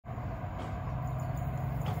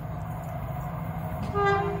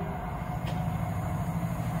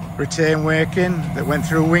Retain working that went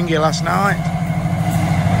through Wingy last night.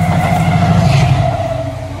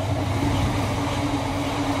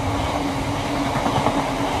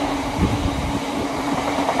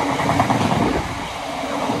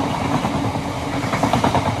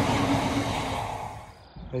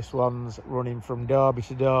 This one's running from Derby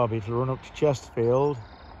to Derby to run up to Chesterfield,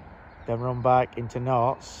 then run back into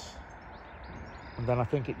Notts, and then I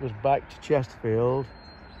think it goes back to Chesterfield,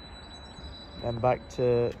 then back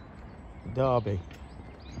to Derby.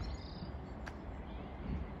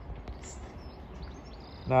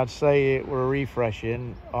 Now I'd say it were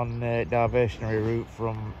refreshing on the diversionary route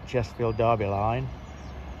from Chesterfield Derby line,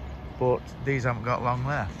 but these haven't got long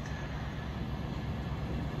left.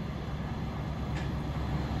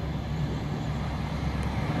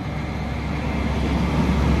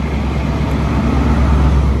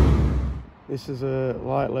 This is a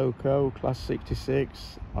light loco, class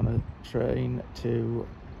 66, on a train to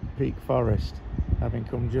Peak Forest, having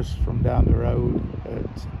come just from down the road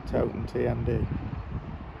at Towton TMD.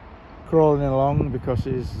 Crawling along because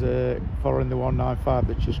he's following the 195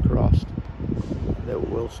 that just crossed, that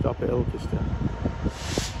will stop at Ilkeston.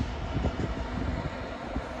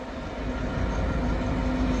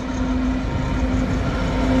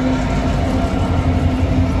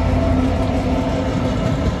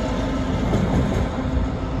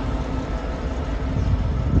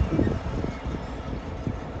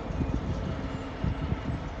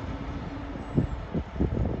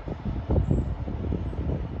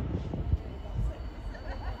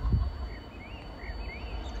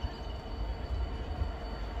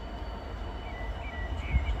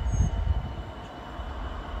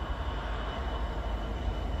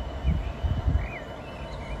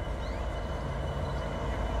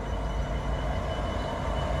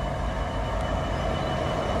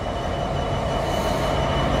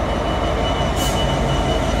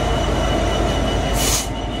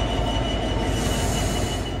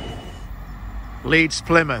 Leeds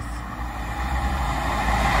Plymouth.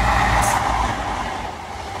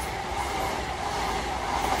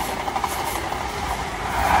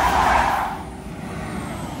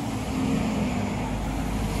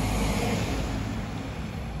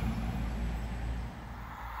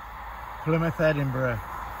 Plymouth Edinburgh,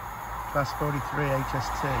 class 43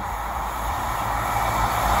 HST.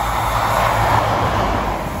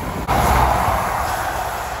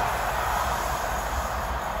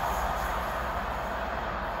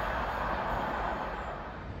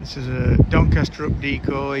 This is a Doncaster up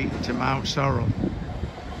decoy to Mount Sorrel.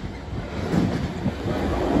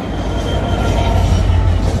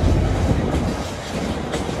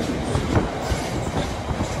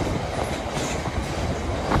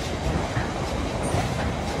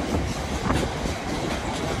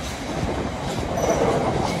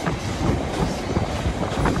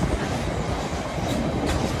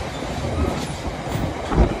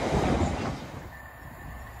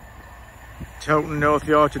 Towton North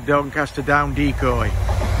York to Doncaster down decoy.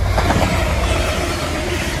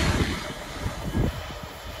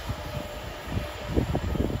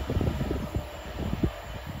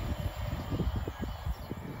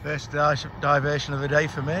 First diversion of the day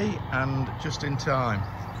for me, and just in time.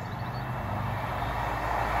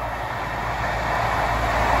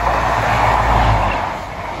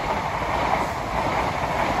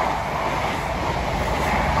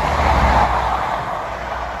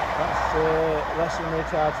 Less than the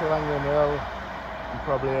car to Langley Mill, and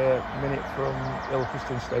probably a minute from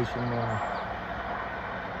Ilkeston station now.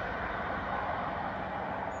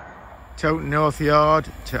 Towton North Yard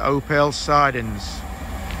to Opale Sidings.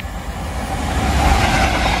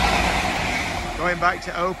 Going back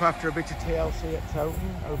to Ope after a bit of TLC at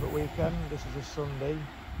Towton over the weekend. This is a Sunday.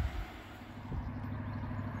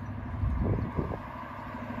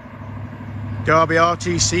 Derby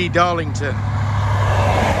RTC Darlington.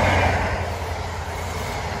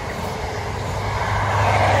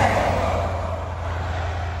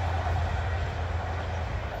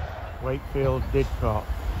 Wakefield Didcot.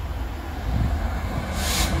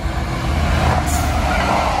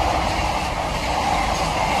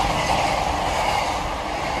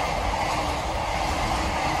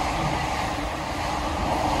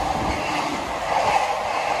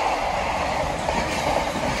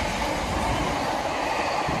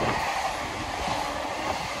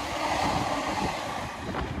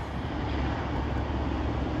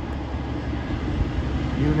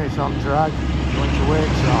 Units on drag, going to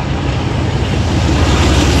Workshop.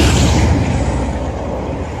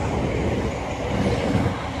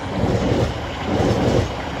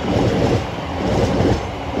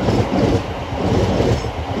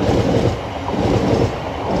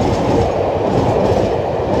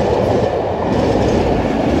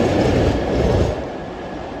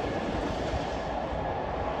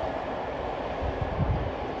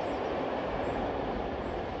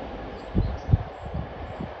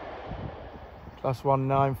 Class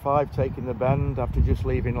 195 taking the bend after just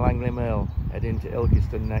leaving Langley Mill, heading to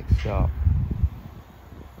Ilkeston next stop.